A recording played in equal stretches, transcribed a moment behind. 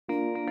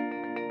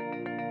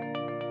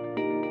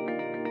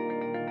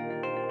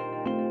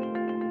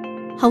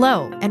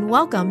Hello, and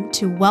welcome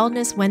to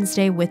Wellness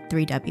Wednesday with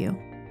 3W.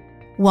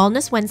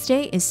 Wellness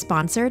Wednesday is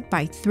sponsored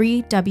by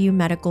 3W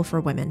Medical for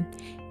Women,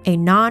 a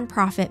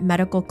nonprofit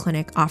medical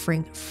clinic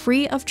offering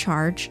free of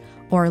charge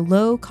or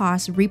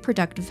low-cost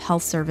reproductive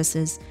health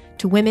services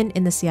to women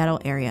in the Seattle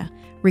area,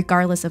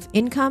 regardless of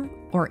income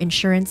or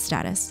insurance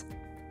status.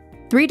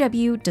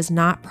 3W does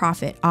not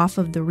profit off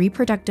of the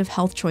reproductive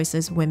health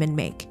choices women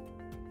make.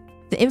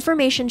 The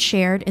information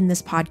shared in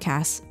this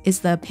podcast is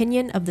the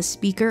opinion of the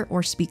speaker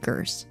or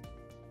speakers.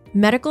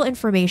 Medical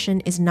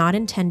information is not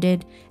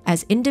intended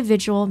as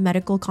individual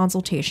medical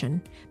consultation,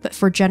 but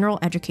for general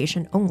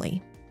education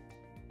only.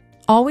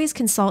 Always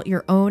consult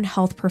your own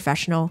health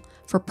professional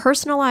for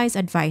personalized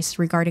advice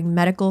regarding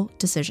medical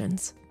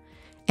decisions.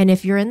 And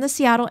if you're in the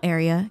Seattle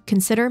area,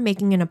 consider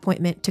making an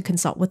appointment to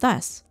consult with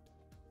us.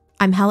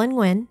 I'm Helen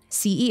Nguyen,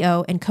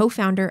 CEO and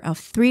co-founder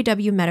of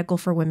 3W Medical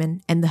for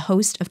Women and the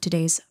host of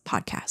today's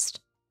podcast.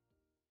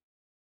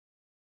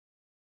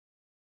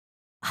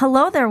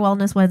 Hello there,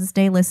 Wellness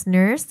Wednesday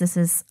listeners. This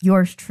is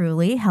yours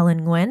truly,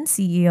 Helen Nguyen,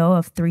 CEO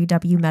of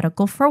 3W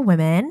Medical for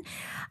Women.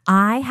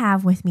 I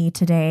have with me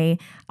today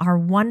our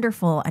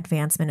wonderful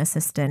advancement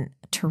assistant,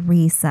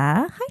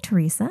 Teresa. Hi,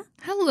 Teresa.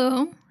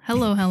 Hello.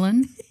 Hello,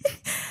 Helen.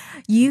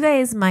 You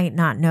guys might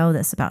not know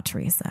this about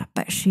Teresa,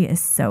 but she is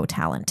so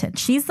talented.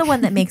 She's the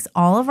one that makes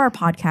all of our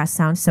podcasts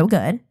sound so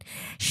good.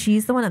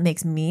 She's the one that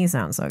makes me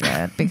sound so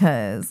good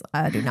because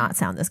I do not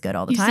sound this good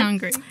all the time. You sound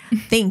great.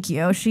 Thank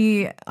you.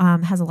 She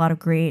has a lot of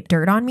great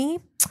dirt on me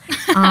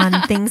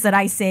on things that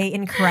I say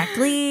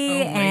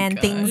incorrectly and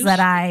things that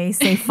I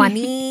say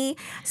funny.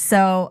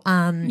 So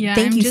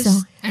thank you.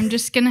 I'm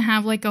just going to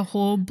have like a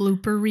whole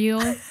blooper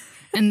reel.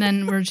 And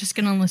then we're just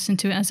going to listen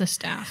to it as a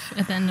staff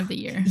at the end of the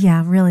year. Yeah,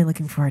 I'm really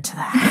looking forward to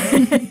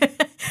that.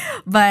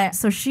 But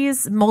so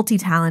she's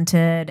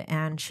multi-talented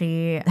and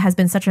she has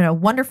been such a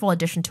wonderful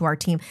addition to our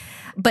team.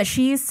 But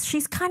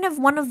she's kind of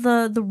one of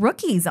the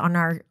rookies on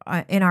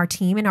in our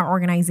team, in our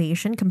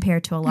organization,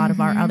 compared to a lot of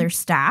our other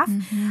staff.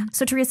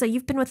 So Teresa,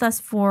 you've been with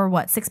us for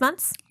what, 6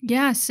 months?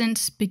 Yeah,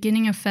 since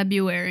beginning of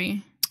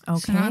February.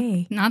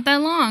 Okay. So not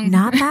that long.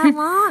 Not that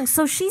long.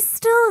 So she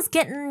still is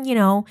getting,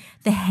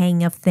 the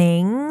hang of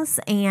things.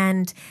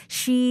 And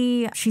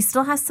she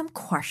still has some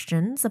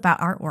questions about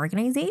our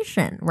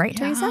organization. Right,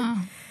 Teresa?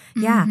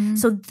 Yeah.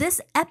 So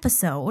this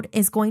episode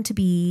is going to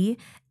be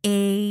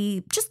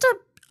just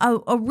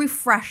a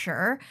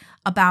refresher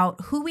about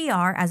who we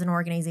are as an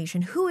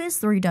organization. Who is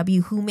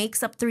 3W? Who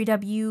makes up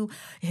 3W?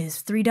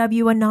 Is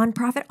 3W a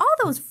nonprofit? All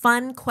those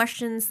fun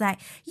questions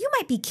that you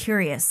might be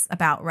curious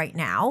about right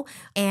now.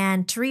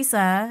 And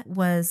Teresa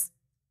was,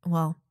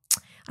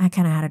 I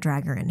kind of had to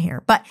drag her in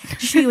here, but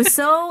she was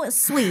so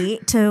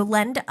sweet to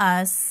lend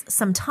us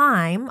some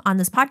time on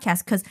this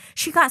podcast because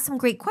she got some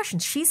great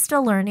questions. She's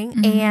still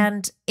learning,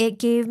 and it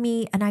gave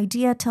me an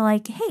idea to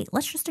hey,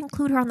 let's just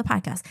include her on the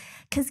podcast.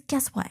 Because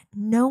guess what?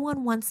 No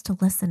one wants to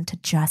listen to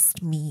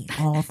just me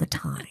all the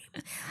time.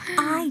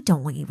 I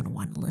don't even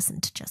want to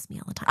listen to just me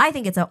all the time. I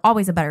think it's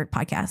always a better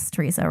podcast,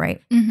 Teresa,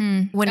 right?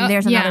 When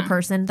there's another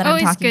person that I'm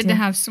talking to. Always good to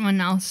have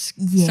someone else.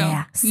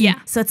 Yeah. So,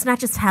 So it's not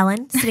just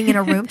Helen sitting in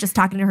a room just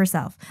talking to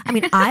herself. I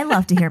mean, I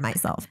love to hear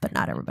myself, but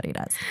not everybody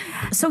does.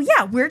 So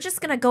yeah, we're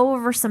just going to go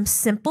over some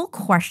simple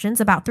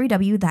questions about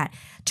 3W that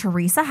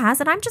Teresa has,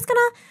 and I'm just going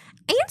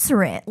to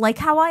answer it like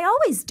how I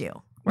always do.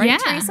 Right,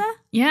 Teresa?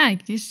 Yeah,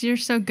 you're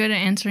so good at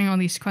answering all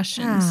these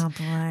questions. Oh,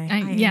 boy.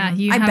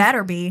 I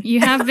better be. You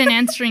have been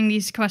answering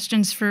these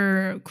questions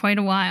for quite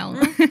a while.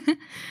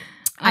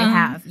 I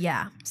have,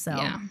 yeah. So.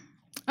 Yeah.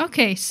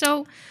 Okay,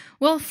 so,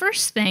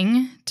 first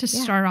thing to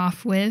start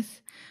off with,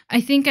 I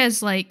think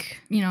as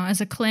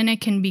as a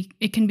clinic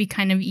it can be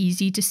kind of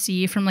easy to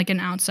see from an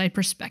outside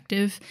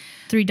perspective.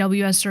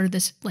 3W as sort of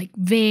this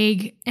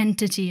vague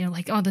entity,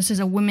 this is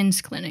a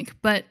women's clinic.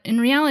 But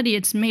in reality,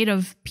 it's made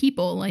of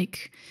people.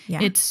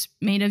 It's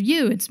made of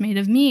you, it's made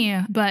of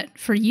me. But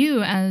for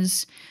you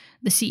as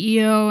the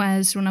CEO,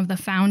 as one of the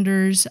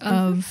founders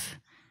of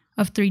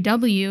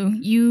 3W,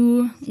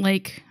 you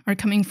are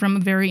coming from a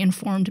very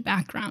informed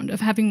background of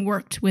having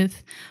worked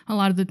with a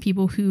lot of the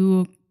people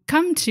who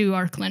come to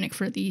our clinic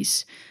for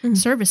these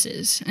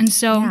services. And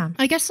so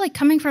I guess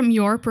coming from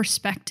your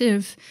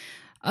perspective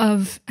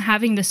of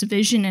having this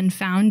vision and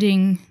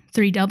founding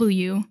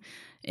 3W,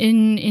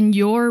 in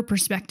your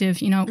perspective,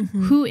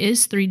 who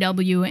is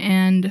 3W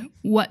and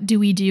what do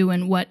we do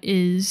and what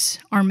is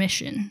our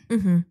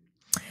mission?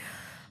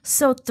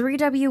 So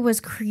 3W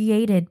was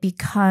created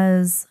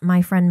because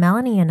my friend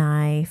Melanie and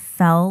I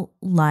felt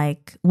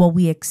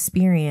we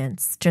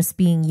experienced just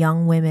being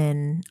young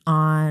women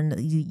on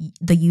the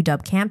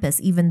UW campus,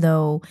 even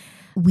though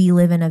we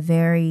live in a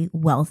very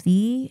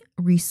wealthy,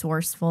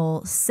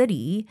 resourceful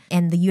city,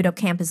 and the UW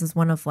campus is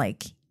one of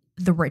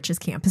the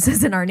richest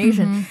campuses in our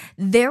nation,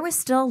 there was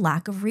still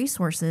lack of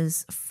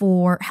resources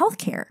for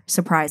healthcare.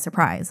 Surprise,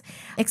 surprise.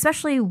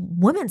 Especially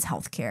women's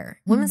healthcare.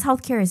 Women's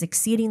healthcare is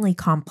exceedingly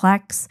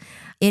complex.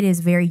 It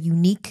is very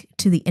unique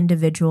to the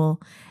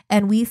individual.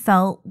 And we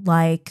felt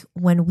like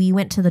when we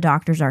went to the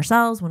doctors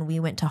ourselves, when we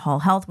went to Hall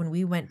Health, when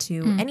we went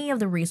to any of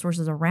the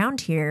resources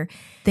around here,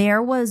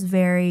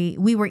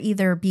 we were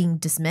either being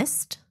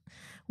dismissed,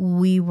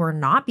 we were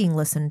not being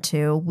listened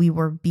to, we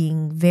were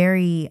being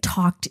very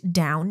talked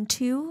down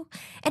to.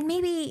 And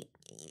maybe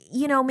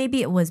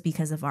it was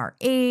because of our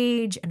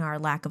age and our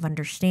lack of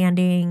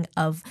understanding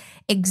of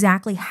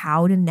exactly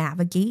how to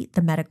navigate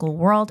the medical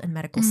world and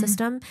medical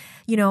system.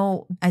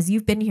 As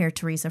you've been here,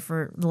 Teresa,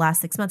 for the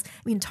last 6 months,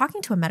 I mean,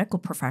 talking to a medical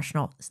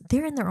professional,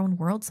 they're in their own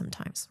world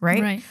sometimes,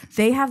 right? Right.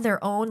 They have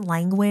their own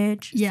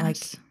language, Yes.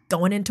 like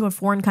going into a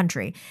foreign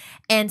country.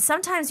 And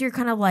sometimes you're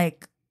kind of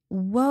like,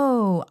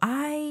 whoa,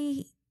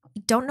 I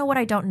don't know what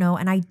I don't know.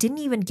 And I didn't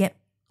even get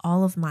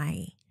all of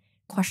my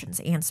questions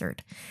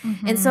answered.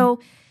 And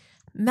so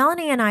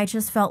Melanie and I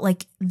just felt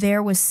like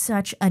there was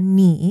such a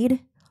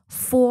need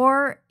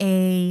for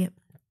an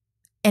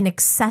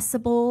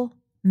accessible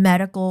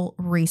medical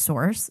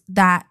resource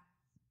that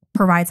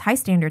provides high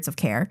standards of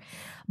care,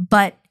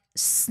 but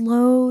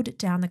slowed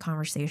down the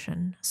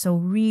conversation so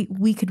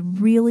we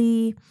could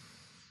really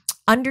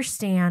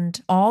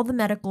understand all the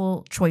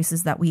medical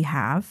choices that we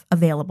have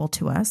available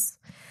to us.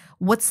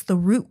 What's the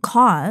root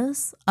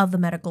cause of the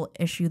medical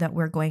issue that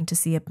we're going to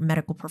see a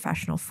medical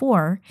professional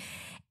for,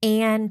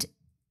 and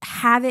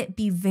have it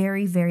be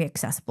very, very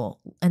accessible.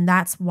 And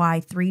that's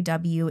why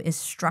 3W is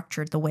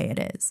structured the way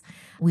it is.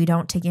 We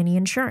don't take any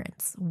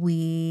insurance.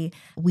 We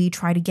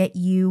try to get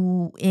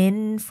you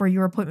in for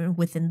your appointment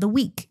within the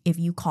week if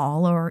you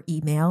call or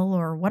email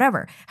or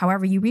whatever,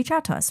 however you reach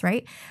out to us,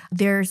 right?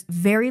 There's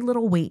very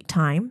little wait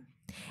time,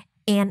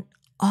 and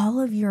all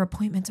of your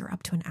appointments are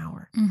up to an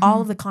hour.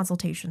 All of the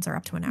consultations are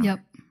up to an hour. Yep.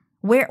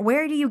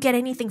 Where do you get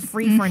anything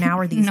free for an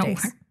hour these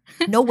days?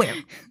 Nowhere.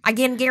 I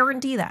can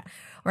guarantee that.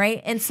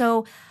 Right. And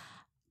so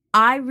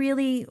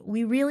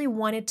we really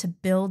wanted to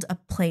build a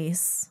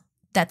place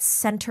that's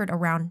centered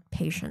around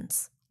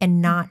patients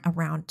and not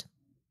around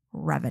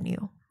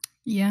revenue.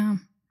 Yeah.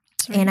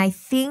 Right. And I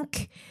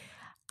think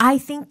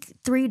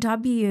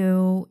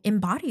 3W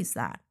embodies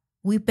that.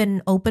 We've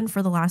been open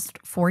for the last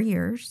 4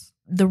 years.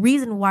 The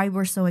reason why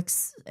we're so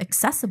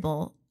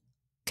accessible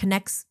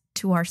connects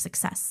to our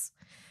success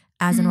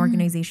as an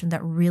organization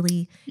that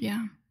really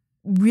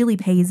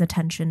pays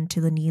attention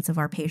to the needs of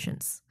our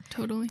patients.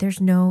 Totally.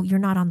 You're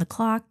not on the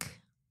clock.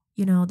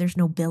 There's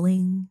no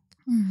billing.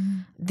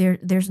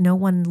 There's no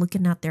one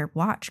looking at their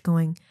watch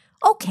going,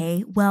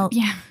 okay, well,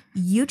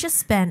 you just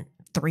spent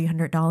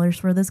 $300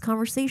 for this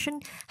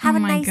conversation. Have a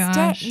nice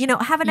day.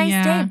 Have a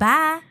nice day.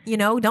 Bye.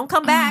 Don't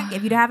come back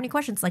if you have any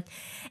questions.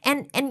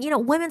 And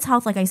women's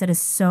health, like I said, is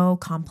so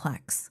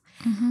complex.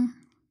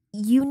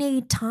 You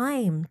need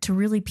time to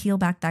really peel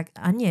back that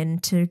onion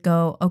to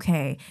go,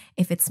 okay,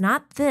 if it's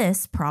not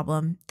this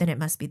problem, then it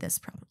must be this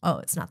problem. Oh,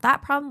 it's not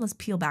that problem. Let's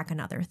peel back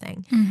another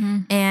thing.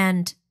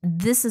 And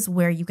this is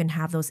where you can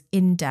have those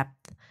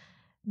in-depth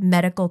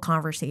medical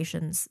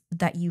conversations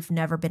that you've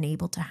never been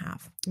able to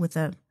have with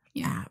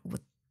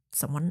with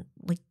someone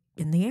like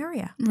in the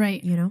area.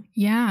 Right.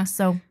 Yeah.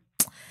 So,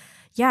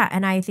 yeah.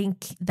 And I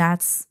think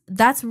that's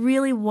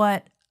really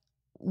what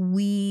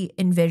we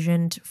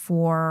envisioned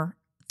for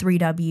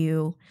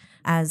 3W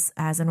as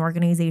an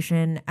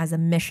organization, as a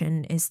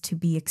mission, is to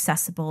be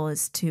accessible,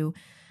 is to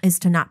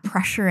not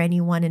pressure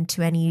anyone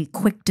into any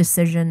quick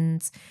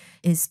decisions,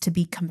 is to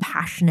be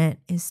compassionate,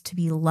 is to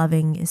be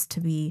loving, is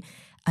to be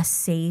a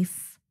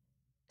safe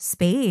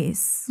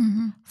space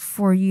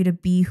for you to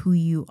be who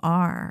you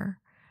are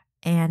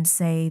and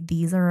say,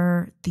 these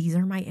are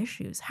my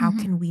issues. How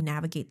can we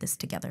navigate this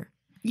together?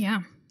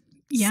 Yeah.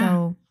 Yeah.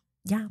 So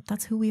yeah,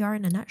 that's who we are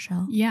in a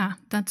nutshell. Yeah,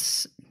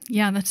 that's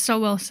so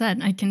well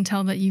said. I can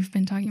tell that you've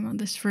been talking about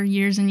this for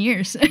years and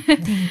years.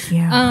 Thank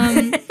you.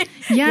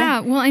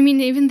 Well, I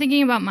mean, even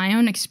thinking about my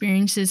own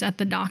experiences at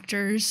the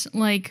doctors,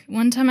 like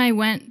one time I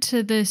went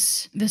to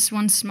this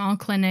one small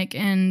clinic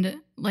and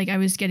like I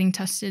was getting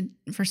tested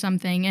for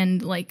something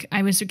and like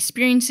I was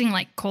experiencing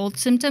like cold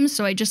symptoms.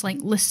 So I just like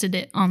listed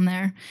it on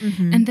there.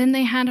 And then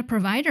they had a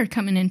provider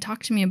come in and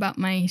talk to me about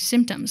my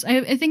symptoms.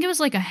 I think it was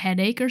like a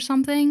headache or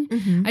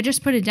something. I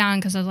just put it down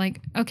because I was like,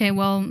 okay,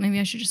 well, maybe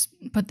I should just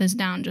put this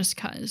down just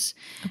because.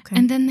 Okay.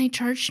 And then they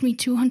charged me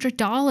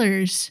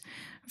 $200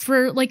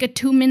 for like a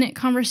 2-minute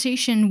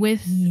conversation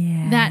with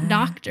that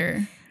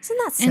doctor. Isn't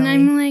that silly? And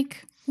I'm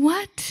like,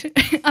 what?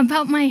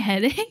 About my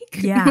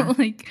headache? Yeah.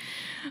 Like,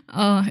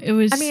 oh, it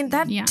was. I mean,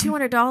 that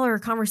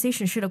 $200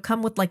 conversation should have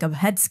come with like a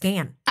head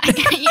scan.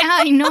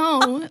 I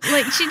know.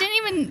 Like,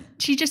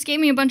 she just gave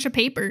me a bunch of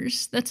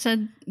papers that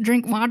said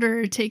drink water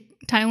or take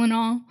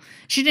Tylenol.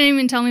 She didn't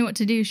even tell me what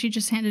to do. She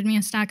just handed me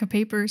a stack of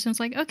papers. And it's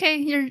like, okay,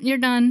 you're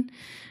done.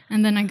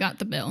 And then I got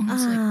the bill. It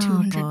was like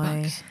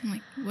 $200. I'm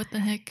like, what the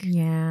heck?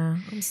 Yeah,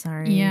 I'm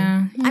sorry.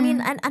 Yeah. I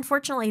mean,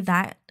 unfortunately,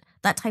 that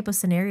type of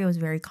scenario is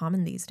very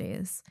common these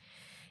days.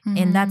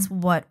 And that's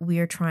what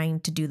we're trying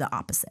to do the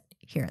opposite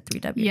here at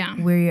 3W.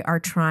 Yeah. We are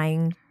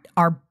trying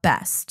our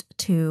best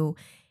to,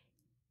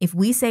 if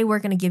we say we're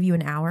going to give you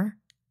an hour,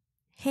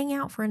 hang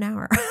out for an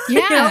hour.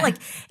 Yeah.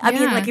 I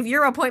mean, like if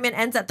your appointment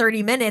ends at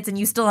 30 minutes and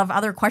you still have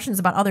other questions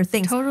about other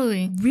things,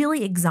 totally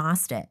really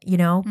exhaust it,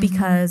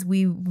 because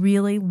we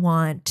really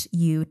want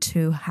you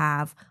to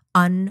have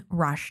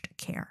unrushed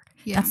care.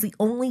 Yeah. That's the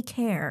only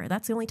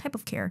type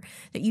of care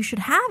that you should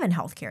have in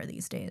healthcare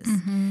these days,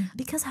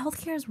 because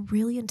healthcare is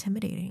really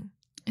intimidating.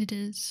 It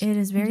is. It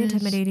is very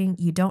intimidating.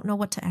 You don't know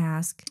what to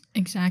ask.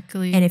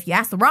 Exactly. And if you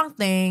ask the wrong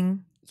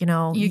thing,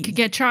 you could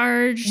get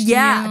charged.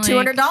 Yeah,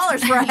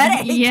 $200 for a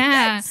headache.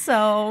 Yeah.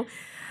 So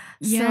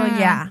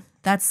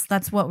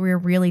that's what we're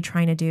really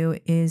trying to do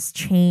is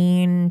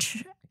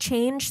change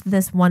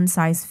this one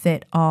size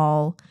fit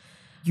all,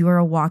 you're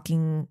a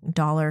walking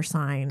dollar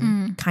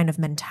sign kind of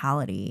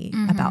mentality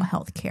about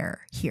healthcare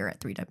here at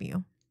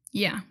 3W.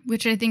 Yeah,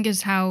 which I think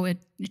is how it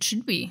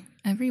should be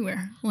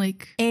everywhere.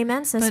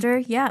 Amen, sister.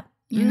 Yeah.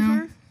 You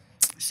know.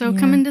 So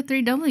come into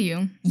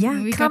 3W.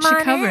 Yeah, we got you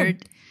covered.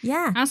 In.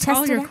 Yeah. Ask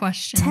all your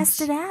questions. Test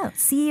it out.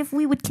 See if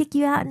we would kick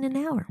you out in an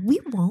hour. We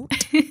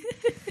won't. You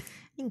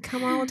can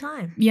come all the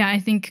time. Yeah, I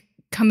think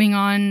coming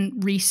on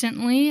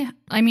recently,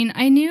 I mean,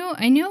 I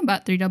knew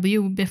about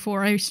 3W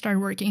before I started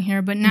working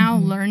here, but now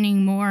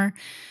learning more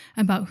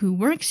about who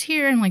works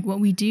here and what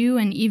we do,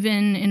 and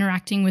even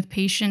interacting with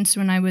patients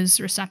when I was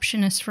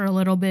receptionist for a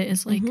little bit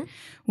is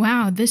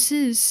wow, this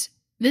is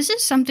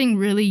something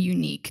really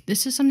unique.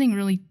 This is something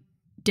really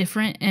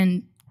different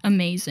and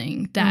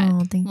amazing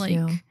that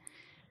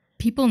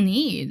people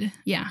need.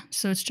 Yeah,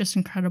 so it's just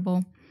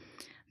incredible.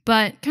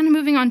 But kind of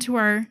moving on to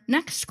our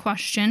next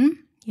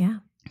question. Yeah.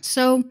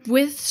 So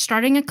with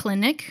starting a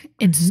clinic,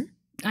 it's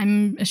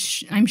I'm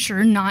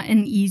sure not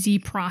an easy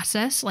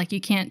process. You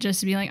can't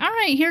just be all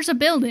right, here's a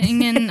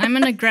building and I'm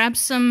going to grab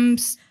some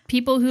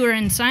people who are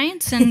in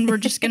science and we're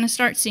just going to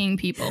start seeing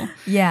people.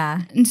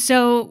 Yeah. And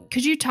so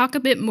could you talk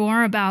a bit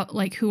more about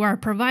who our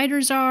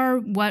providers are?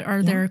 What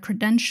are their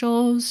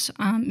credentials?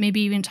 Maybe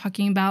even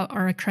talking about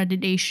our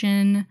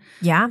accreditation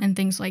and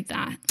things like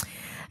that.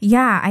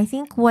 Yeah, I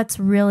think what's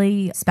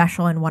really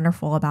special and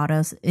wonderful about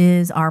us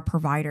is our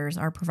providers.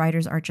 Our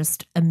providers are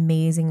just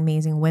amazing,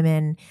 amazing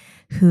women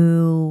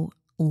who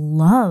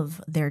love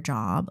their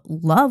job,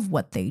 love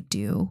what they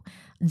do.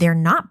 They're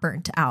not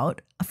burnt out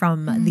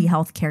from the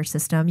healthcare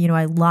system.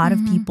 A lot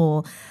of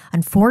people,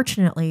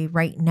 unfortunately,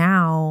 right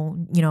now,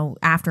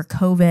 after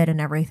COVID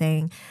and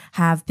everything,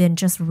 have been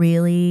just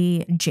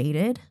really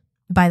jaded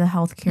by the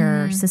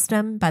healthcare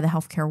system, by the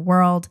healthcare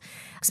world,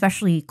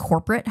 especially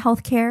corporate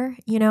healthcare,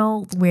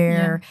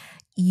 where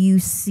you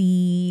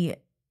see,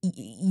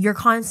 you're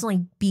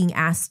constantly being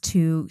asked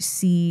to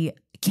see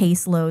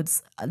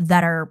caseloads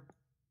that are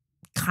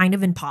kind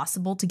of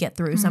impossible to get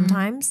through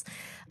sometimes.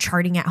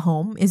 Charting at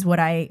home is what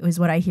I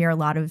hear a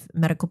lot of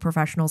medical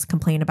professionals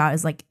complain about,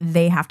 is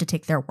they have to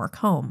take their work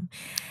home.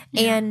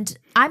 Yeah. And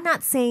I'm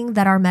not saying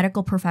that our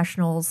medical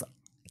professionals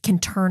can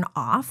turn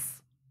off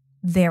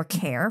their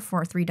care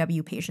for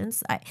 3W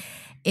patients.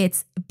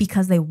 It's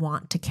because they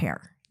want to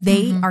care.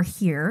 They are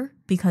here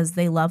because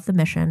they love the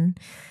mission.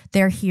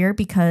 They're here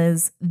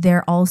because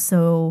they're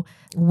also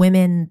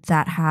women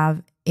that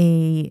have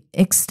a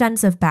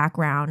extensive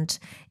background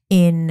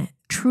in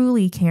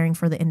truly caring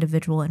for the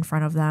individual in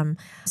front of them.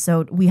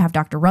 So we have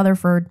Dr.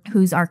 Rutherford,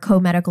 who's our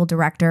co-medical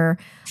director.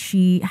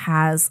 She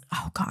has,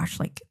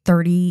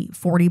 30,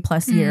 40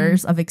 plus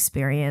years of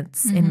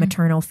experience in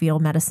maternal fetal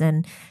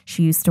medicine.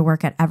 She used to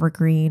work at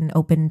Evergreen,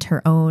 opened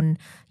her own,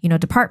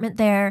 department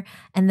there.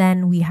 And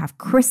then we have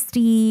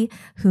Christy,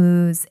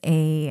 who's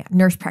a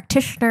nurse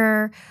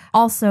practitioner,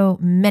 also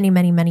many,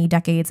 many, many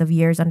decades of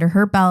years under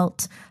her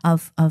belt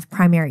of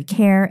primary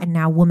care and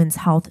now women's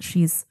health.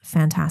 She's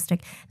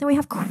fantastic. Then we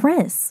have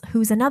Chris,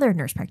 who's another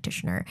nurse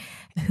practitioner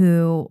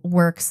who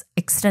has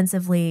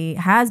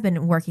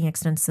been working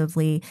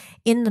extensively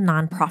in the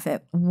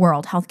nonprofit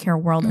world, healthcare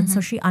world. And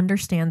so she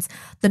understands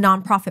the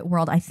nonprofit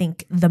world, I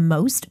think, the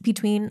most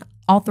between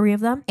all three of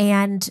them.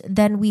 And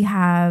then we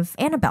have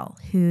Annabelle,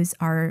 who's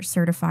our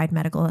certified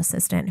medical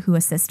assistant who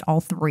assists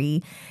all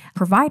three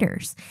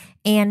providers.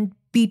 And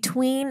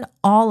between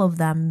all of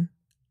them,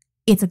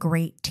 it's a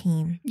great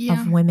team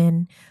of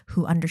women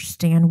who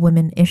understand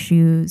women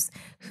issues,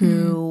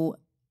 who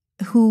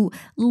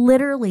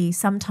literally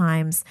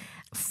sometimes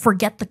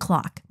forget the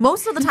clock.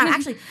 Most of the time,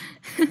 actually,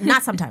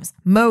 not sometimes,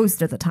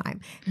 most of the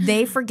time,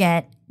 they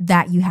forget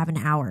that you have an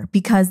hour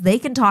because they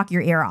can talk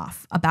your ear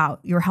off about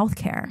your health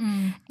care.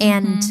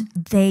 And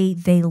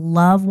they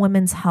love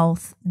women's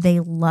health. They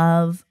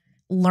love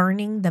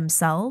learning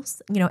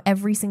themselves.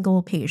 Every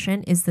single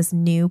patient is this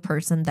new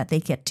person that they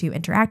get to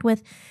interact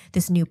with,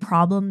 this new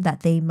problem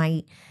that they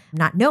might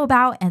not know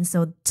about. And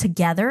so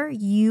together,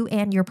 you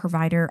and your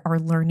provider are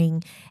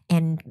learning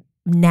and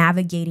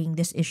navigating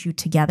this issue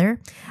together.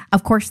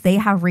 Of course, they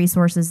have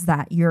resources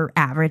that your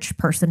average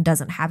person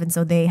doesn't have. And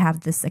so they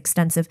have this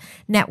extensive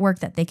network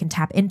that they can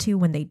tap into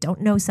when they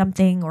don't know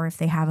something or if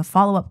they have a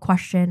follow-up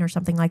question or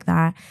something like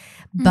that.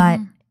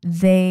 But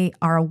they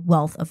are a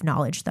wealth of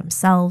knowledge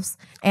themselves.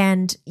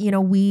 And,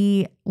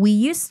 we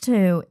used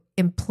to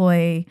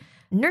employ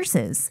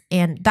nurses,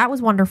 and that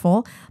was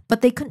wonderful,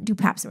 but they couldn't do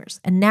pap smears.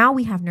 And now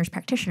we have nurse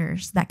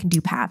practitioners that can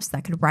do paps,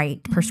 that could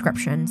write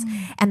prescriptions.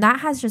 And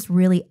that has just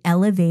really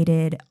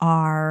elevated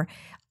our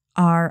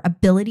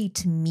ability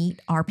to meet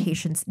our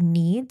patients'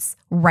 needs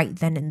right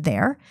then and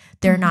there.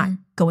 They're not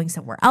going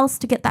somewhere else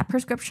to get that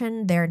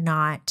prescription. They're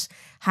not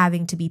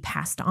having to be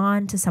passed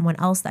on to someone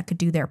else that could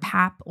do their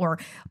pap, or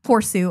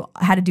poor Sue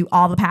had to do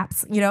all the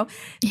paps, Yeah.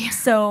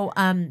 So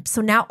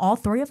now all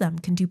three of them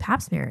can do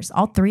pap smears.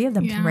 All three of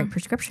them can write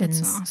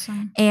prescriptions. That's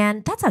awesome.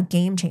 And that's a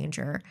game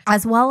changer.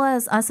 As well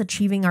as us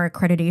achieving our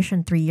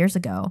accreditation 3 years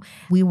ago,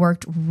 we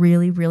worked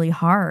really, really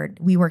hard.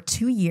 We worked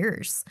 2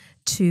 years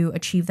to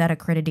achieve that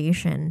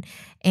accreditation.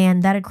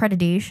 And that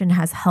accreditation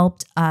has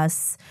helped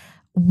us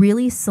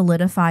really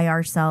solidify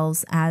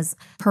ourselves as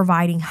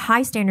providing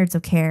high standards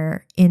of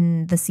care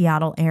in the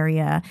Seattle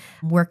area.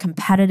 We're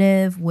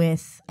competitive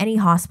with any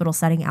hospital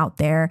setting out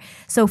there.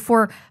 So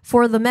for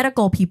the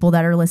medical people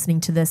that are listening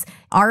to this,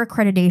 our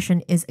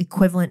accreditation is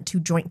equivalent to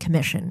Joint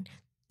Commission,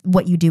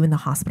 what you do in the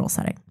hospital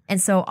setting.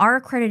 And so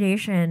our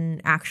accreditation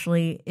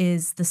actually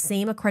is the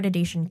same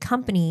accreditation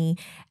company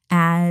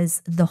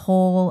as the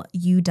whole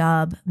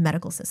UW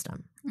medical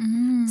system.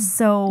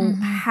 So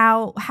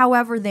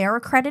however they're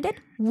accredited,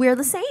 we're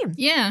the same.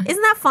 Yeah.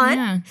 Isn't that fun?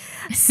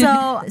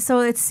 Yeah. So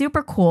it's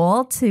super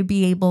cool to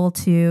be able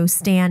to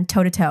stand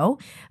toe to toe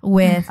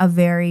with a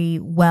very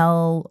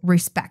well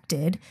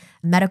respected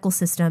medical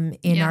system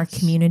in our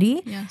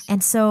community. Yes.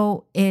 And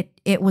so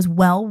it was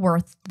well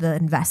worth the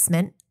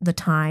investment, the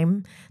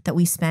time that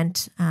we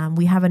spent.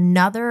 We have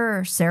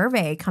another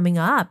survey coming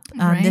up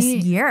this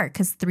year,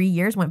 because 3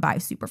 years went by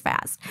super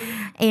fast.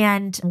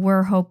 And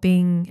we're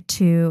hoping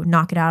to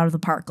knock it out of the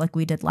park like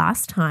we did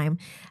last time.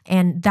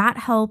 And that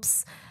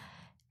helps,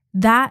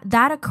 that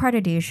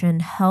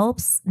accreditation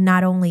helps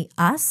not only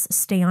us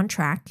stay on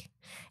track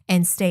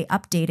and stay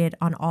updated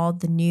on all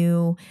the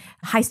new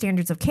high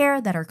standards of care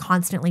that are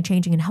constantly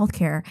changing in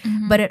healthcare,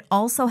 but it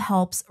also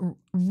helps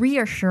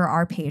reassure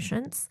our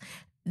patients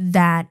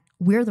that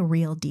we're the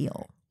real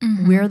deal.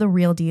 We're the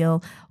real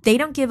deal. They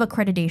don't give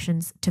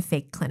accreditations to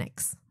fake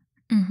clinics.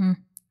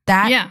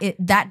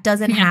 That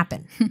doesn't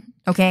happen.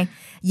 Okay.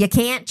 You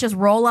can't just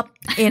roll up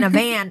in a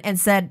van and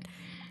said,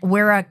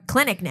 we're a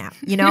clinic now,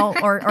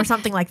 or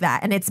something like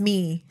that. And it's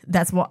me.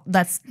 That's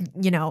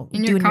in your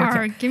doing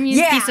car. Give me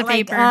a piece of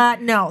paper.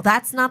 No,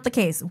 that's not the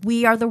case.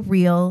 We are the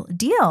real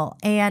deal.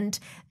 And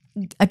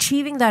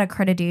achieving that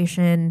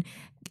accreditation,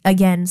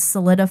 again,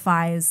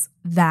 solidifies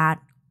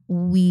that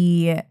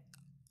we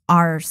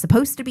are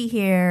supposed to be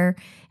here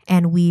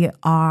and we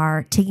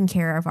are taking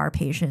care of our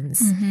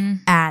patients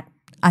at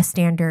a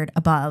standard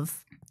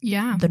above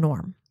the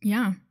norm.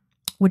 Yeah.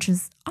 Which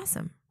is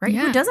awesome, right?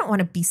 Yeah. Who doesn't want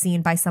to be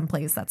seen by some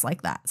place that's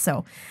like that?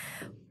 So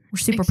we're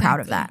super proud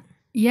of that.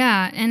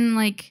 Yeah. And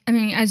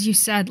as you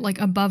said,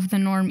 above the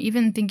norm,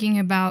 even thinking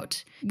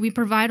about, we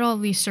provide all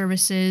these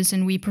services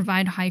and we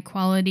provide high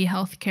quality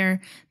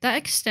healthcare that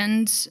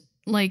extends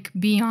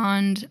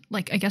beyond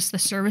I guess the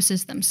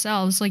services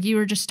themselves. You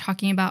were just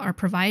talking about our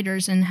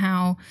providers and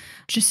how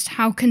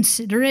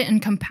considerate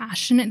and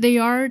compassionate they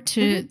are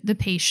to the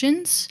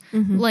patients.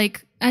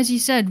 As you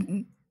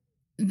said,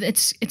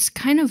 it's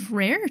kind of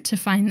rare to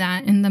find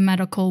that in the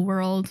medical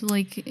world.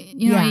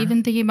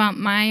 Even thinking about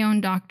my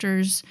own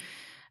doctors,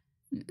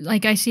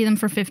 I see them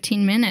for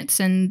 15 minutes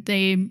and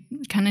they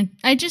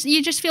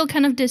you just feel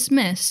kind of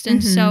dismissed.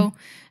 And so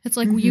it's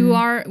you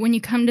are, when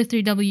you come to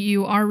 3W,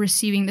 you are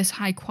receiving this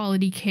high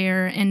quality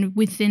care. And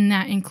within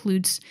that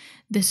includes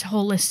this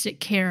holistic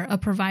care, a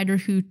provider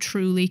who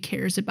truly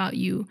cares about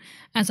you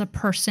as a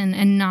person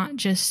and not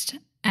just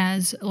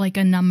as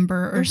a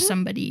number or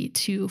somebody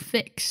to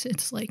fix.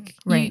 It's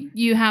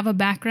you have a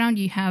background,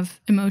 you have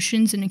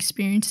emotions and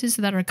experiences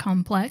that are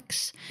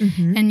complex,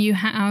 and you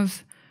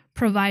have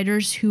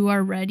providers who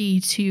are ready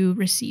to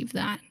receive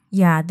that.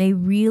 Yeah, they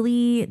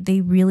really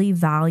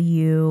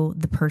value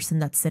the person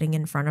that's sitting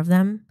in front of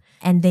them,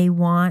 and they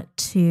want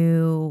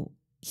to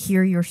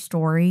hear your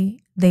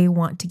story. They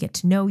want to get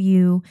to know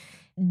you.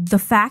 The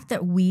fact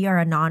that we are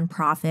a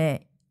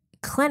nonprofit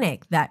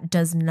clinic that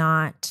does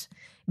not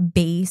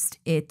base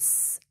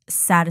its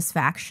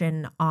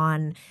satisfaction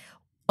on,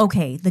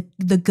 okay,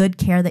 the good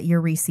care that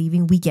you're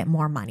receiving, we get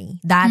more money.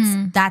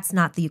 That's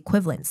not the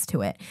equivalence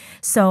to it.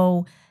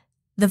 So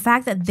the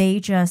fact that they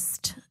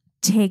just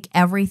take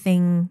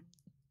everything,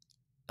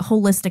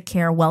 holistic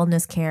care,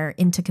 wellness care,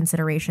 into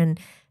consideration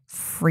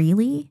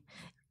freely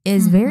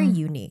is very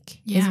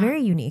unique. Yeah. Is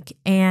very unique.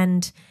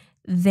 And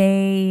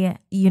they,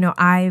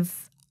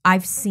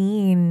 I've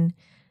seen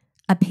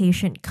a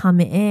patient come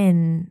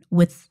in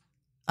with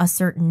a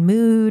certain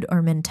mood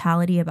or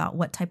mentality about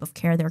what type of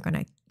care they're going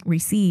to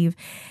receive.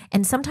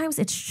 And sometimes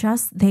it's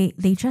just, they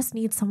just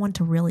need someone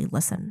to really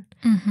listen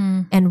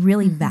and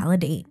really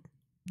validate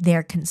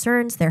their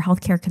concerns, their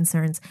healthcare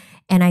concerns.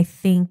 And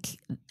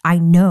I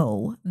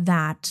know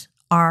that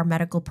our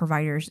medical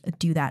providers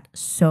do that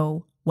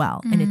so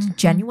well. And it's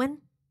genuine.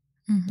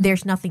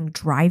 There's nothing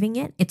driving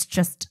it. It's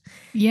just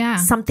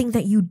something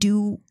that you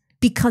do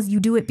because you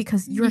do it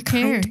because you're a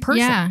kind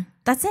person.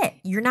 That's it.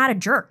 You're not a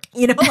jerk,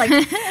 like,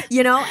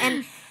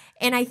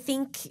 and I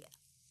think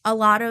a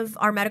lot of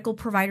our medical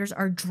providers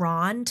are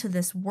drawn to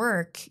this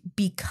work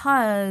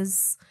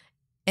because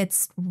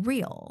it's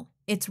real.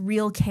 It's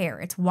real care.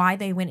 It's why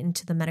they went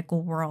into the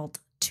medical world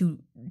to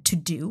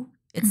do.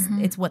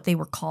 It's what they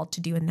were called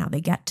to do, and now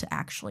they get to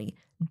actually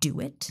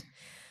do it,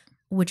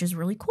 which is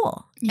really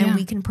cool. Yeah. And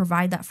we can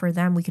provide that for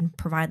them. We can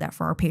provide that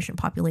for our patient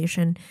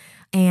population.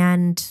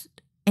 And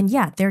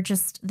yeah, they're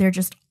just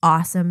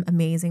awesome,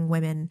 amazing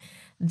women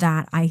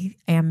that I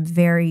am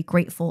very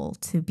grateful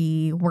to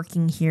be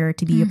working here,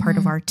 to be a part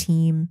of our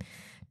team,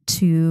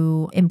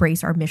 to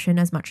embrace our mission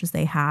as much as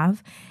they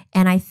have.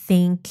 And I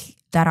think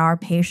that our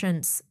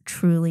patients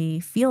truly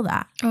feel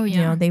that. Oh,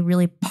 yeah. They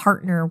really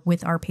partner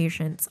with our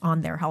patients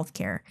on their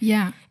healthcare.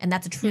 Yeah. And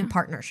that's a true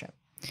partnership.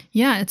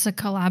 Yeah, it's a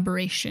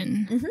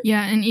collaboration. Mm-hmm.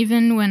 Yeah, and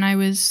even when I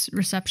was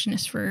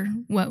receptionist for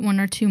 1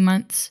 or 2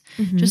 months,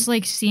 just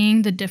like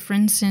seeing the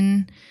difference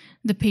in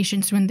the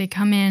patients when they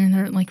come in and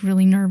they're like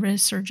really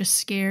nervous or just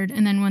scared,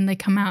 and then when they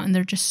come out and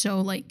they're just so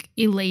like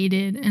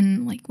elated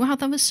and like, wow,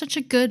 that was such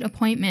a good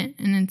appointment.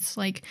 And it's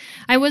like,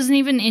 I wasn't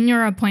even in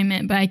your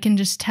appointment, but I can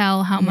just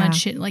tell how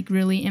much it like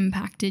really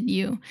impacted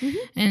you.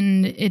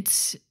 And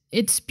it's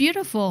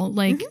beautiful,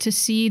 like to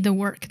see the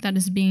work that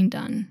is being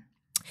done.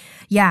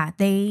 Yeah,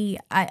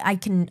 I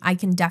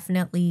can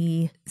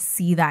definitely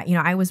see that.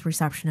 I was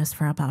receptionist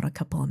for about a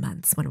couple of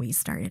months when we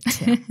started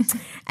too.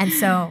 And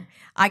so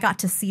I got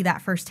to see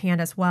that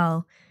firsthand as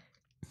well.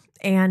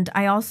 And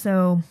I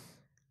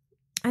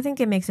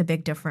think it makes a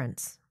big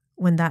difference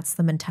when that's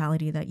the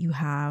mentality that you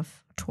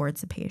have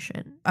towards a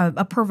patient,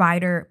 a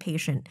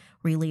provider-patient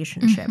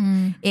relationship.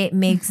 It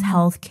makes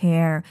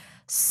healthcare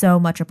so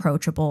much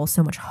approachable,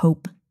 so much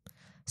hope,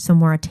 so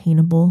more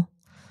attainable.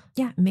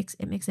 Yeah, it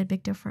makes a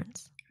big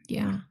difference.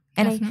 Yeah,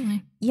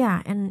 definitely.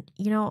 And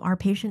our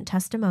patient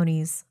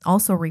testimonies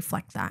also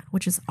reflect that,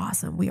 which is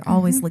awesome. We are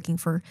always looking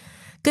for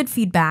good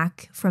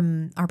feedback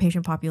from our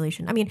patient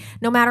population. I mean,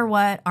 no matter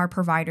what, our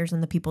providers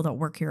and the people that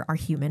work here are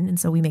human, and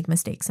so we make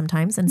mistakes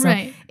sometimes. And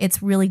so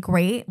it's really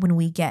great when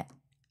we get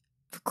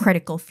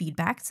critical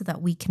feedback so that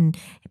we can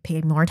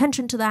pay more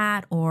attention to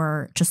that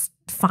or just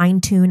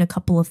fine-tune a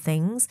couple of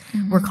things.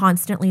 We're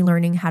constantly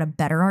learning how to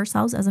better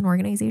ourselves as an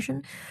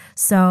organization.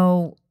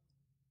 So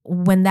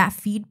when that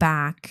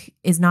feedback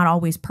is not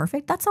always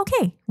perfect, that's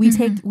okay. We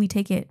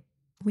take it.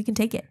 We can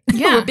take it.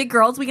 Yeah. We're big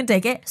girls. We can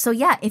take it. So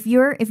yeah, if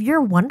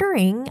you're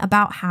wondering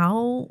about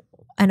how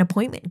an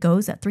appointment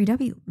goes at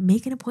 3W,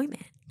 make an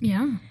appointment.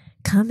 Yeah.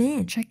 Come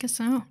in. Check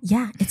us out.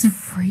 Yeah. It's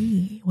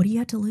free. What do you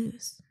have to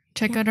lose?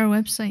 Check out our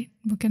website.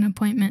 Book an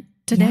appointment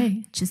today.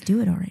 Yeah, just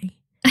do it already.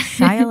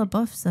 Shia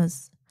LaBeouf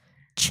says,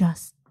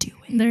 just do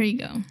it. There you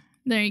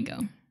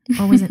go.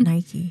 Or was it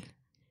Nike?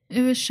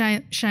 It was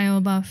Shia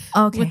LaBeouf.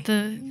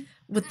 Okay.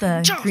 With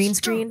the green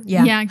screen?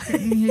 Yeah. Yeah,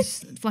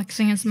 he's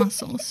flexing his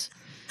muscles.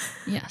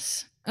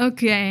 Yes.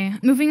 Okay.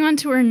 Moving on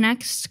to our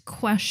next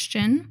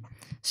question.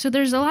 So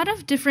there's a lot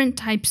of different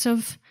types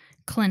of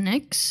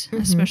clinics,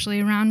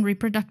 especially around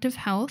reproductive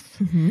health,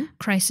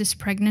 crisis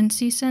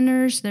pregnancy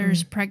centers.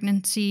 There's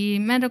pregnancy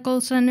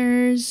medical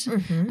centers.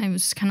 I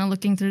was kind of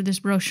looking through this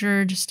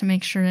brochure just to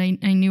make sure I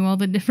knew all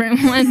the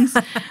different ones.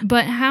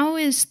 But how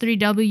is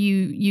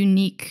 3W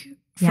unique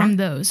from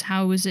those?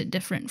 How is it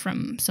different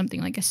from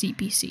something like a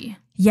CPC?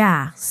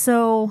 Yeah.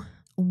 So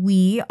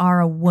we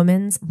are a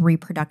women's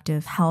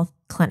reproductive health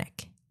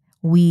clinic.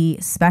 We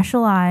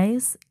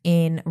specialize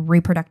in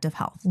reproductive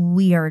health.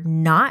 We are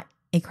not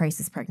a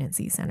crisis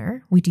pregnancy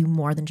center. We do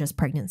more than just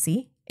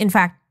pregnancy. In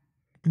fact,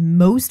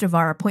 most of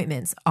our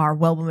appointments are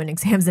well woman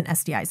exams and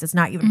STIs. It's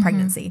not even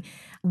pregnancy.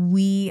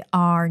 We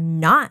are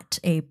not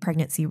a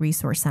pregnancy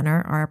resource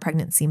center or a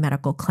pregnancy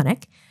medical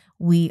clinic.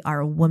 We are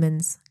a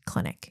women's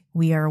clinic.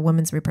 We are a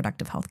women's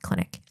reproductive health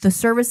clinic. The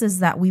services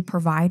that we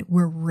provide,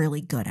 we're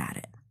really good at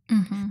it.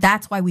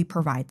 That's why we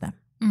provide them.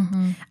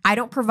 I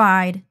don't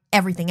provide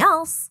everything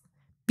else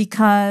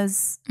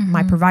because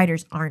my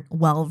providers aren't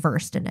well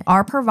versed in it.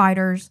 Our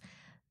providers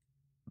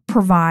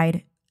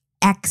provide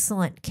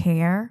excellent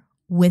care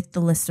with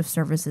the list of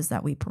services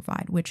that we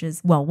provide, which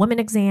is well woman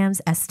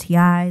exams,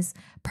 STIs,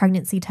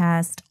 pregnancy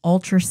test,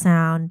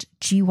 ultrasound,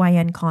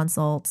 GYN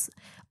consults,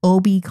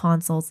 OB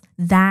consults.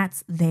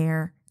 That's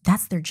their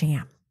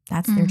jam.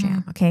 That's their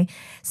jam. Okay.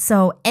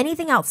 So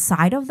anything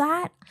outside of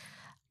that,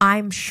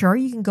 I'm sure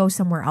you can go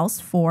somewhere else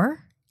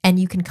for, and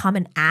you can come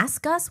and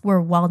ask us.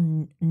 We're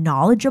well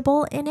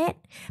knowledgeable in it,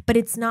 but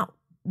it's not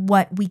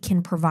what we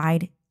can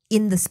provide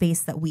in the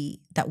space that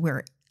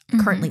we're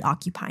currently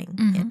occupying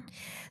in.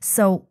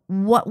 So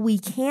what we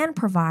can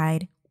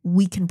provide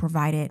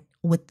it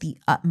with the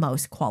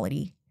utmost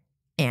quality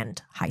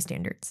and high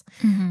standards.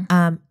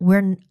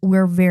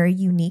 We're very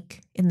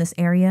unique in this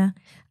area.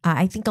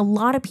 I think a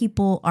lot of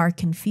people are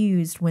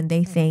confused when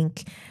they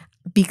think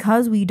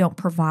because we don't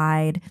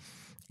provide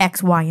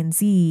X, Y, and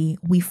Z,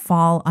 we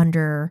fall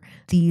under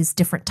these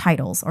different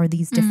titles or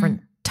these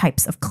different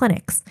types of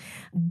clinics.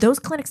 Those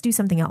clinics do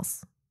something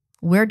else.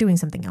 We're doing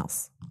something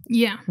else.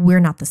 Yeah. We're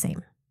not the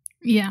same.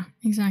 Yeah,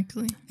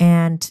 exactly.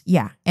 And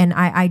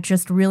I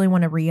just really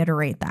want to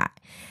reiterate that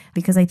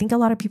because I think a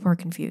lot of people are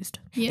confused.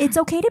 Yeah. It's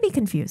okay to be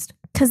confused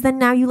because then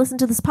now you listen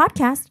to this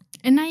podcast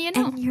and now you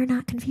know. And you're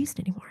not confused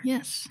anymore.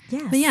 Yes.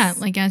 Yes. But yeah,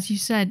 like as you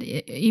said,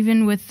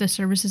 even with the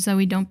services that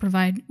we don't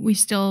provide, we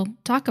still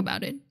talk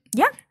about it.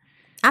 Yeah,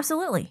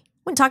 absolutely.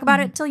 We can talk about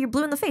it until you're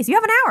blue in the face. You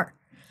have an hour.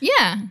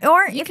 Yeah.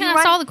 Or you can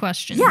ask all the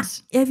questions. Yeah.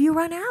 If you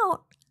run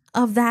out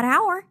of that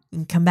hour, you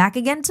can come back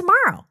again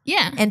tomorrow.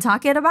 Yeah. And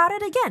talk about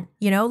it again.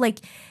 Like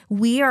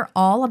we are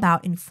all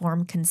about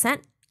informed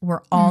consent.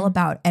 We're all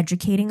about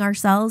educating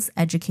ourselves,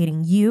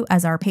 educating you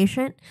as our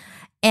patient.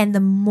 And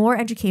the more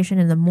education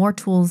and the more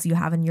tools you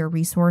have in your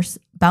resource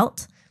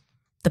belt,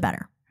 the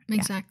better.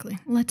 Exactly.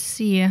 Yeah. Let's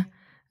see.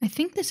 I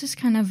think this is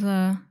kind of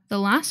the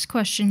last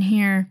question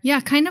here.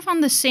 Yeah, kind of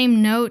on the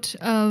same note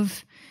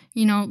of,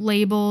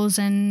 labels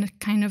and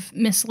kind of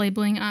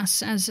mislabeling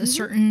us as a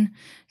certain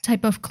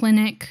type of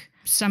clinic.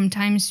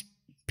 Sometimes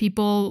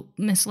people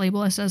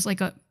mislabel us as like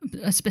a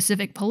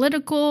specific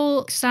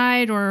political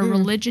side or a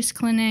religious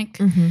clinic.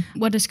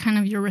 What is kind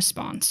of your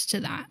response to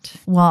that?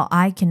 Well,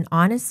 I can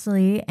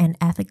honestly and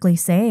ethically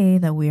say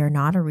that we are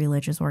not a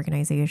religious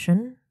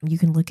organization. You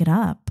can look it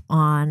up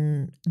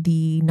on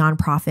the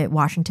nonprofit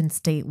Washington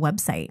State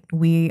website.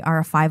 We are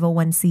a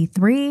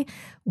 501c3.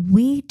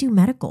 We do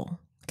medical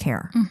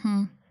care.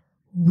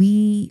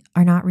 We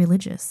are not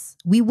religious.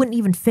 We wouldn't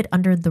even fit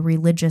under the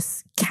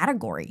religious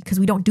category because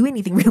we don't do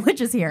anything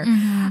religious here.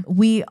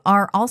 We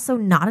are also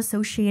not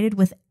associated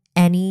with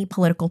any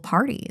political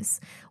parties.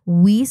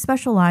 We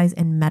specialize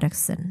in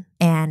medicine,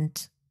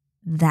 and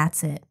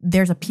that's it.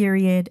 There's a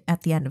period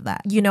at the end of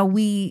that.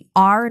 We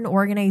are an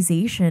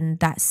organization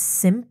that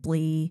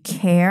simply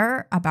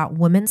care about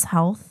women's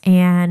health,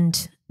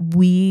 and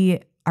we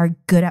are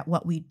good at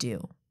what we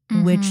do,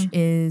 which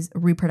is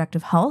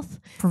reproductive health,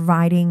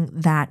 providing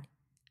that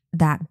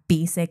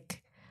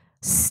basic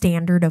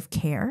standard of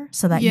care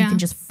so that you can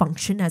just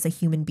function as a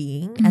human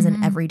being, as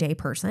an everyday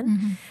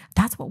person.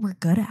 That's what we're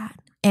good at.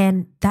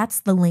 And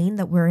that's the lane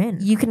that we're in.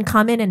 You can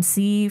come in and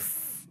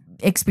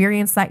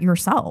experience that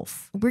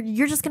yourself.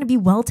 You're just going to be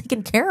well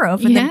taken care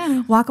of and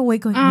then walk away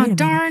going, wait a minute.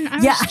 Darn, I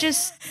was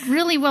just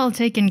really well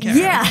taken care of.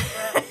 Yeah.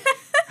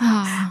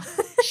 Oh,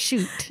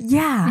 shoot.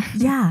 Yeah.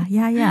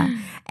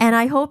 And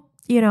I hope,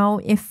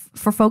 if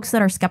for folks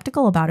that are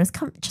skeptical about us,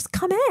 come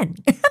in.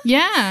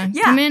 Yeah.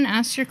 Come in,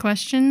 ask your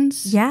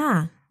questions.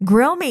 Yeah.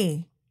 Grill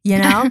me.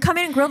 Come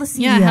in and grill the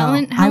CEO. Yeah,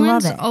 Helen's I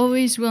love it.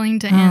 Always willing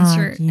to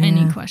answer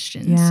any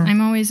questions. Yeah. I'm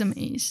always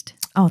amazed.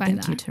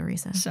 Thank you,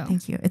 Teresa.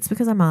 Thank you. It's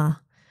because I'm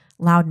a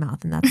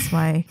loudmouth, and that's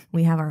why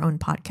we have our own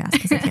podcast,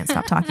 because I can't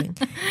stop talking.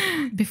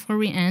 Before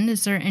we end,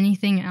 is there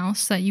anything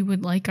else that you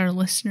would like our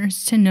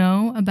listeners to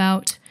know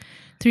about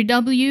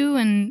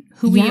 3W and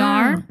who we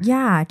are?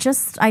 Yeah,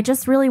 I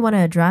just really want to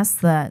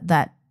address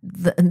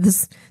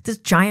this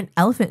giant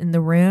elephant in the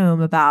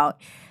room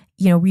about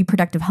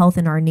reproductive health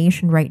in our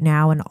nation right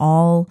now, and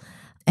all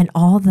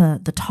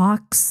the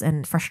talks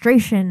and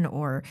frustration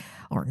or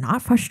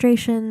not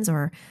frustrations,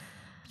 or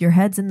your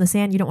head's in the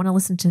sand. You don't want to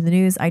listen to the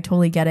news. I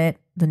totally get it.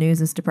 The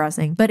news is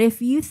depressing. But if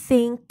you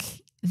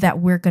think that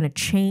we're going to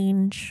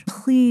change,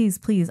 please,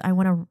 I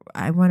want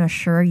to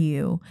assure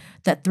you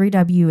that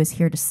 3W is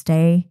here to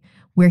stay.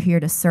 We're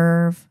here to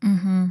serve.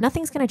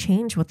 Nothing's going to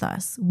change with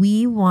us.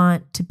 We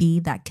want to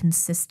be that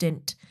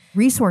consistent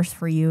resource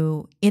for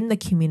you in the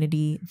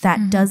community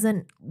that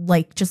doesn't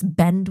just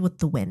bend with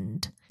the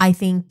wind. I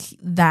think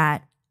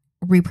that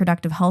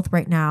reproductive health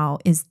right now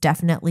is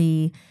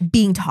definitely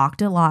being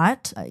talked a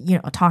lot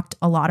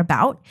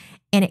about,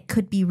 and it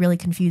could be really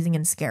confusing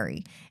and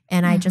scary.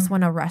 And I just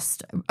want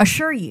to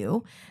assure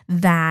you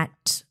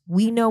that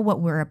we know what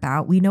we're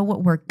about. We know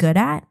what we're good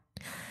at.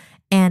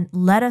 And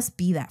let us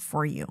be that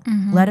for you.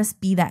 Let us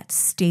be that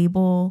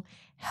stable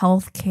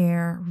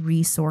healthcare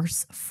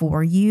resource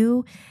for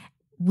you.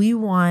 We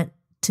want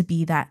to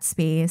be that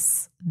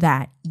space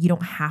that you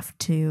don't have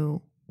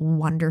to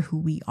wonder who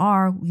we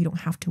are. You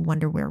don't have to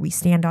wonder where we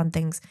stand on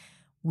things.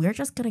 We're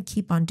just going to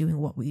keep on doing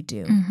what we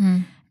do.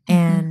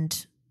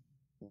 And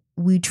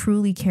we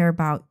truly care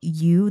about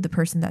you, the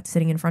person that's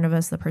sitting in front of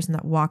us, the person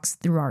that walks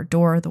through our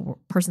door, the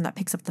person that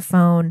picks up the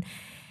phone.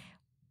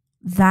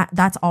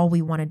 That's all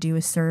we want to do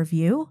is serve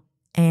you.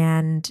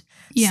 And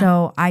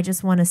so I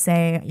just want to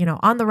say,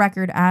 on the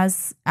record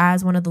as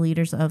one of the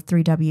leaders of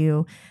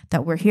 3W,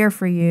 that we're here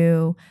for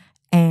you,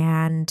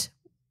 and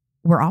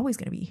we're always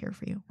going to be here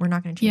for you. We're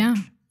not going to change.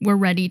 Yeah, we're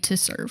ready to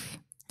serve.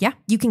 Yeah,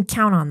 you can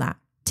count on that.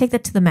 Take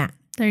that to the mat.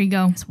 There you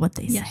go. That's what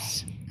they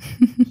say.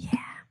 Yeah.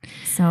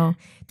 So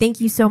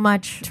thank you so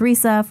much,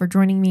 Teresa, for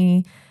joining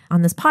me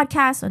on this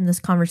podcast, on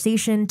this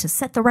conversation, to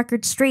set the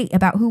record straight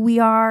about who we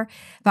are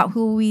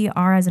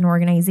as an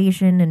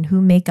organization and who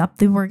make up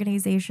the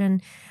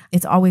organization.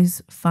 It's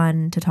always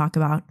fun to talk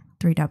about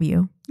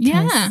 3W.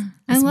 Yeah,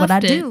 it's what I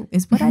do.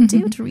 Is what I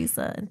do,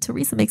 Teresa. And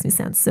Teresa makes me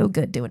sound so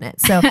good doing it.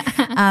 So,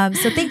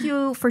 so thank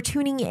you for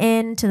tuning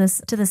in to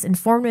this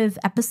informative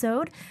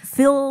episode.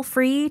 Feel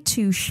free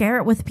to share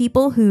it with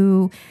people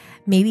who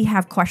maybe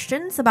have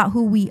questions about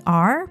who we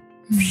are.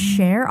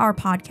 Share our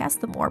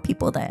podcast. The more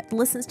people that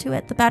listens to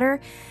it, the better.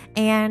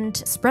 And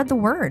spread the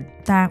word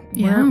that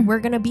we're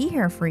going to be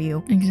here for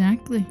you.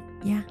 Exactly.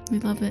 Yeah. We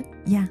love it.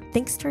 Yeah.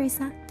 Thanks,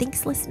 Teresa.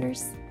 Thanks,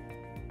 listeners.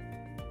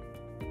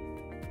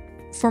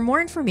 For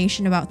more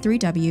information about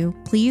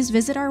 3W, please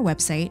visit our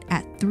website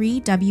at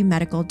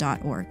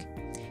 3wmedical.org.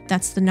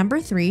 That's the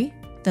number 3,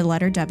 the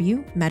letter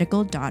W,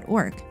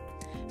 medical.org.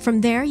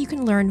 From there, you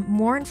can learn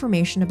more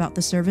information about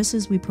the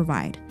services we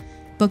provide,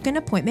 book an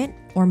appointment,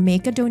 or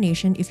make a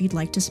donation if you'd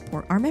like to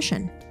support our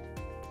mission.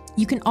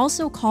 You can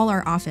also call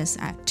our office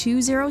at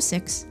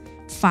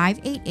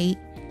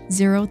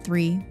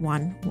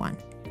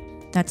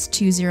 206-588-0311. That's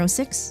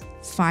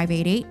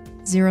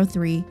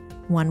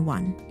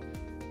 206-588-0311.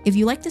 If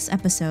you like this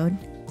episode,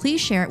 please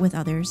share it with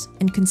others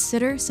and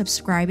consider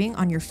subscribing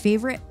on your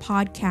favorite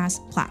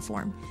podcast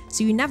platform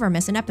so you never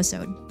miss an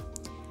episode.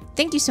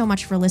 Thank you so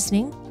much for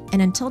listening,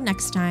 and until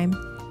next time,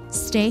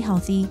 stay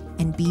healthy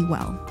and be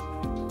well.